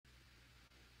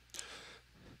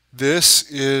This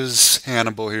is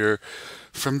Hannibal here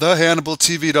from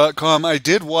thehannibaltv.com. I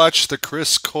did watch the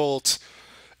Chris Colt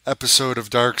episode of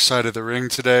Dark Side of the Ring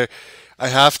today. I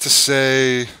have to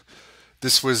say,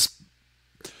 this was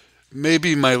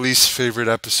maybe my least favorite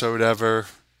episode ever.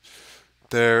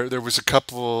 There was a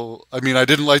couple. I mean, I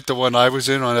didn't like the one I was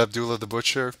in on Abdullah the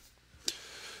Butcher. It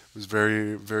was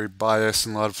very biased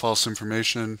and a lot of false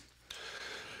information.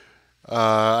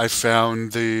 I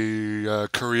found the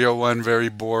Korea one very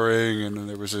boring, and then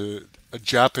there was a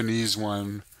Japanese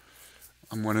one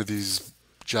on one of these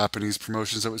Japanese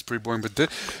promotions that was pretty boring. But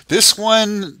this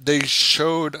one, they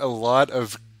showed a lot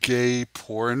of gay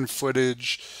porn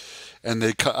footage, and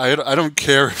I don't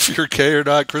care if you're gay or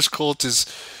not. Chris Colt is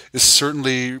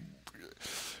certainly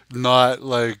not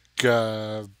like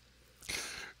your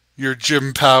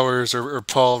Jim Powers or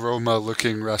Paul Roma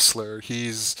looking wrestler.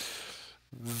 He's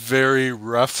very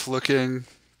rough looking,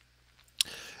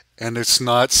 and it's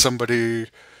not somebody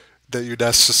that you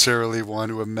necessarily want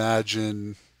to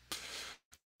imagine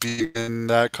being in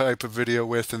that type of video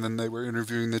with. And then they were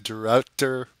interviewing the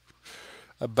director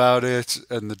about it,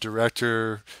 and the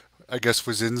director, I guess,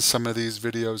 was in some of these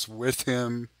videos with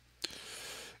him,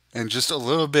 and just a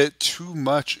little bit too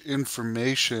much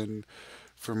information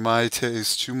for my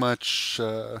taste, too much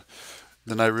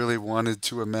than I really wanted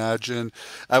to imagine.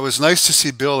 I was nice to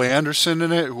see Bill Anderson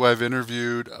in it, who I've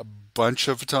interviewed a bunch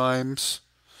of times,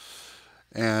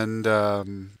 and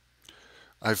I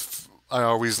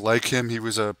always like him. He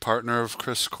was a partner of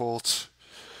Chris Colt.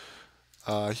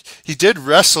 He did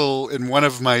wrestle in one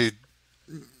of my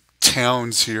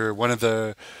towns here, one of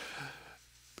the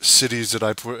cities that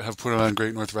have put on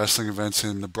Great North Wrestling events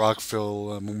in the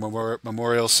Brockville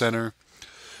Memorial Center.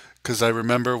 Because I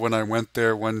remember when I went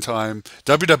there one time,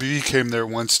 WWE came there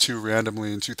once too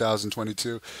randomly in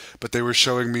 2022, but they were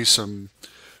showing me some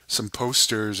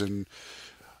posters, and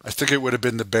I think it would have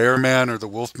been the Bear Man or the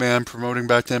Wolf Man promoting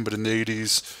back then, but in the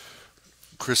 80s,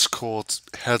 Chris Colt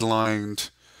headlined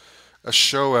a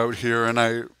show out here, and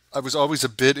I was always a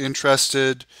bit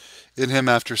interested in him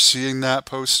after seeing that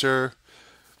poster,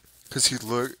 because he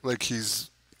looked like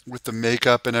he's with the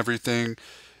makeup and everything.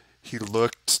 He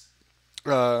looked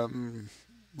um,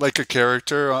 like a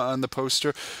character on the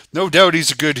poster. No doubt he's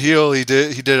a good heel. He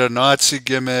did a Nazi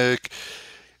gimmick,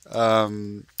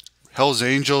 um, Hell's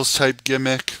Angels type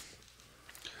gimmick,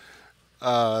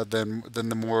 than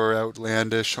the more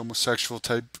outlandish homosexual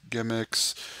type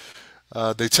gimmicks.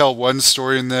 They tell one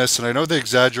story in this, and I know they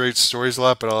exaggerate stories a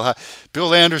lot, but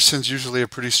Bill Anderson's usually a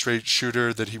pretty straight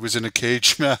shooter. That he was in a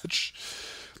cage match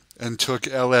and took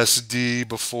LSD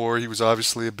before. He was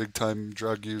obviously a big time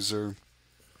drug user,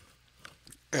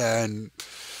 and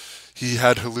he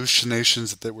had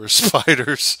hallucinations that there were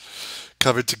spiders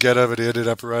coming to get him, and he ended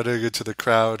up running into the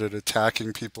crowd and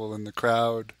attacking people in the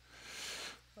crowd,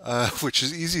 which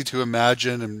is easy to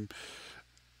imagine. And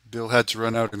Bill had to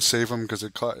run out and save him because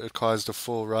it caused a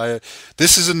full riot.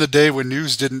 This is in the day when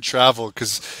news didn't travel.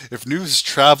 Because if news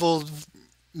traveled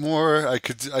more, I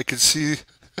could see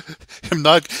him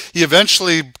not. He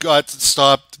eventually got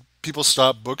stopped. People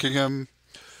stopped booking him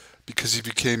because he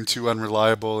became too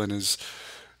unreliable, and his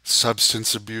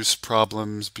substance abuse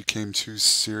problems became too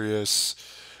serious.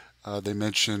 They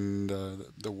mentioned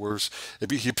the worst.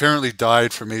 He apparently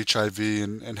died from HIV,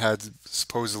 and had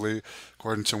supposedly,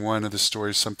 according to one of the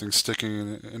stories, something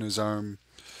sticking in his arm.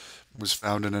 Was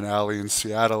found in an alley in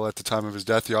Seattle at the time of his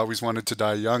death. He always wanted to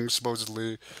die young,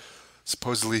 supposedly.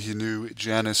 Supposedly he knew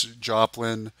Janis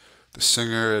Joplin, the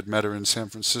singer, had met her in San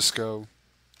Francisco.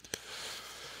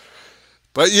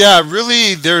 But yeah,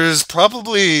 really, there's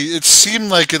probably, it seemed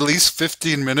like at least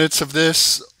 15 minutes of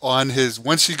this on his,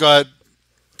 once he got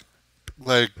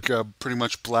like pretty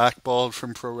much blackballed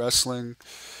from pro wrestling,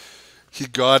 he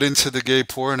got into the gay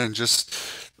porn, and just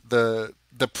the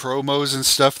promos and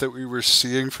stuff that we were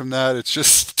seeing from that. It's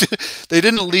just they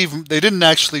didn't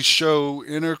actually show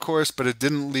intercourse, but it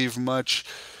didn't leave much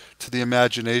to the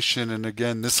imagination. And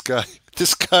again, this guy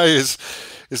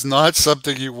is not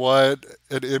something you want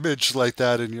an image like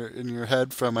that in your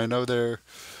head from. I know they're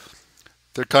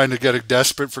kind of getting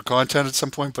desperate for content at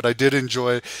some point, but I did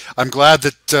enjoy. I'm glad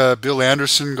that Bill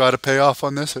Anderson got a payoff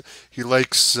on this. He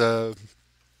likes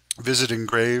visiting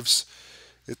graves.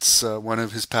 It's one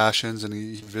of his passions, and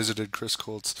he visited Chris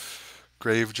Colt's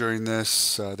grave during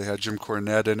this. They had Jim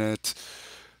Cornette in it.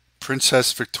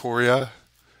 Princess Victoria,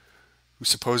 who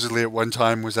supposedly at one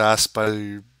time was asked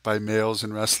by males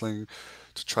in wrestling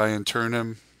to try and turn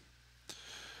him.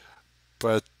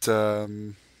 But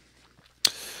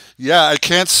yeah, I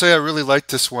can't say I really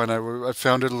liked this one. I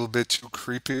found it a little bit too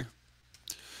creepy.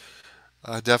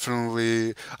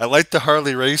 Definitely, I like the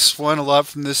Harley Race one a lot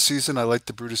from this season. I like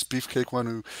the Brutus Beefcake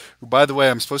one, who by the way,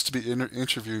 I'm supposed to be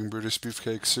interviewing Brutus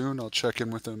Beefcake soon. I'll check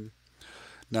in with him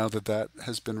now that that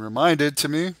has been reminded to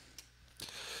me.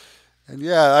 And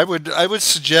yeah, I would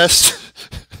suggest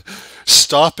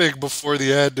stopping before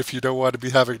the end if you don't want to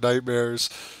be having nightmares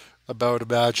about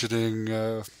imagining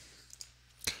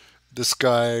this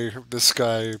guy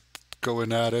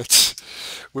going at it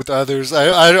with others.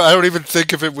 I don't even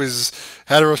think if it was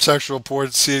heterosexual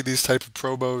porn, seeing these type of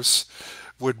promos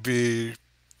would be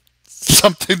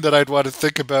something that I'd want to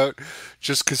think about,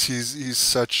 just because he's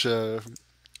such a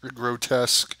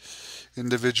grotesque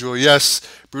individual. Yes,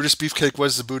 Brutus Beefcake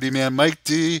was the booty man. Mike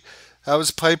D, how's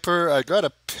Piper? I got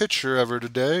a picture of her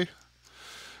today.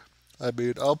 I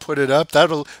mean, I'll put it up.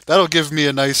 That'll give me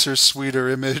a nicer, sweeter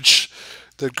image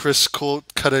than Chris Colt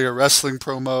cutting a wrestling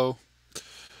promo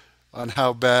on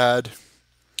how bad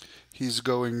he's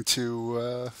going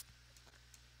to.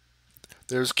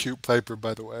 There's cute Piper,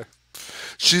 by the way.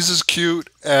 She's as cute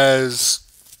as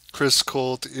Chris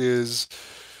Colt is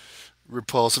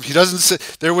repulsive. He doesn't say.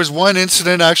 There was one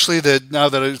incident actually that now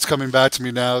that it's coming back to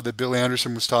me now that Bill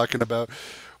Anderson was talking about,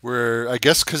 where I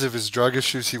guess because of his drug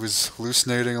issues he was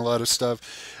hallucinating a lot of stuff,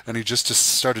 and he just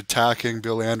started attacking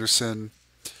Bill Anderson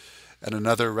and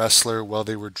another wrestler while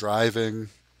they were driving,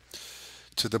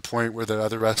 to the point where the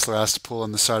other wrestler has to pull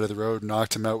on the side of the road and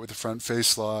knocked him out with a front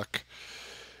face lock,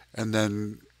 and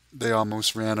then they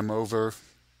almost ran him over.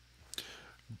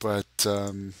 But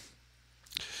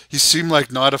he seemed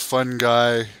like not a fun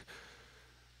guy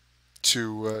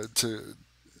to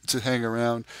hang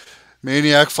around.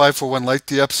 Maniac 541 liked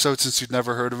the episode since you'd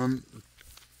never heard of him.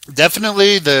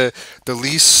 Definitely the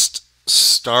least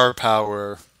star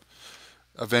power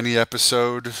of any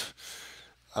episode,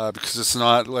 because it's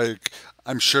not like,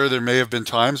 I'm sure there may have been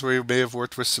times where he may have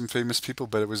worked with some famous people,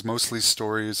 but it was mostly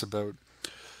stories about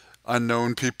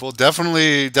unknown people.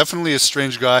 Definitely a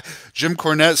strange guy. Jim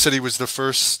Cornette said he was the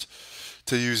first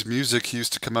to use music. He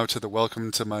used to come out to the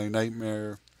 "Welcome to My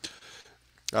Nightmare"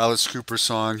 Alice Cooper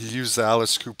song. He used the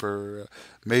Alice Cooper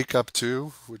makeup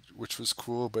too, which was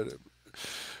cool. But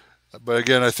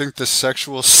again, I think the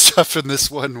sexual stuff in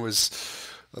this one was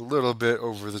a little bit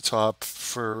over the top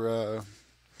for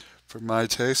my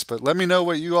taste. But let me know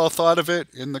what you all thought of it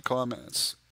in the comments.